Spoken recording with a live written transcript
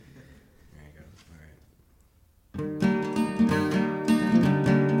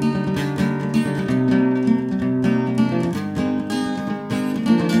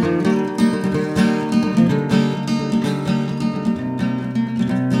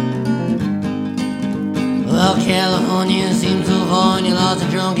Well, California seems so far, and you're lost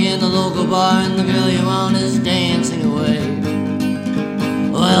and drunk in the local bar, and the girl you want is dancing away.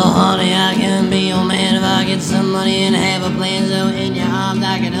 Well, honey, I can be your man if I get some money and have a plan, so in your arms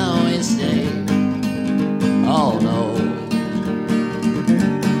I can always stay. Oh no.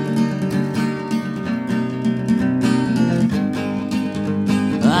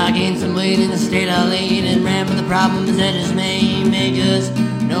 I gained some weight in the state I laid and ran with the problems that just may make us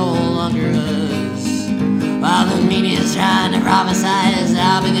no longer us. While the media's trying to prophesize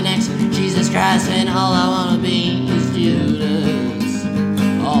I'll be the next Jesus Christ, and all I want to be is Judas.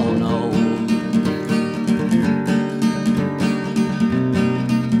 Oh no.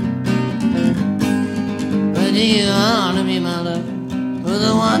 But do you want to be my lover, or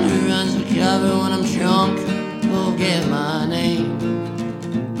the one who runs for cover when I'm drunk? Forget my name.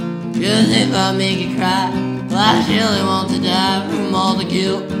 'Cause if I make you cry, well, I surely want to die from all the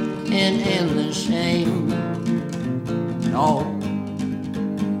guilt and endless shame. Oh.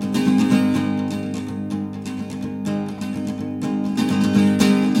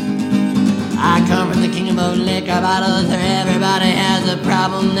 I come from the kingdom of liquor bottles, where everybody has a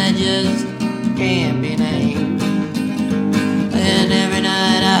problem that just can't be named. And every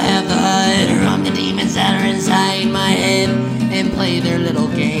night I have to hide from the demons that are inside my head and play their little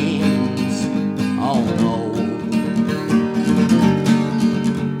games. Oh no.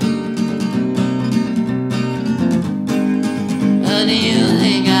 Do you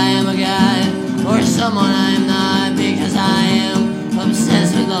think I am a guy or someone I am not, because I am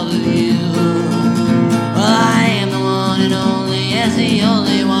obsessed with all of you? Well, I am the one and only, yes, the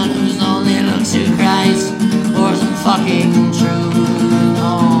only one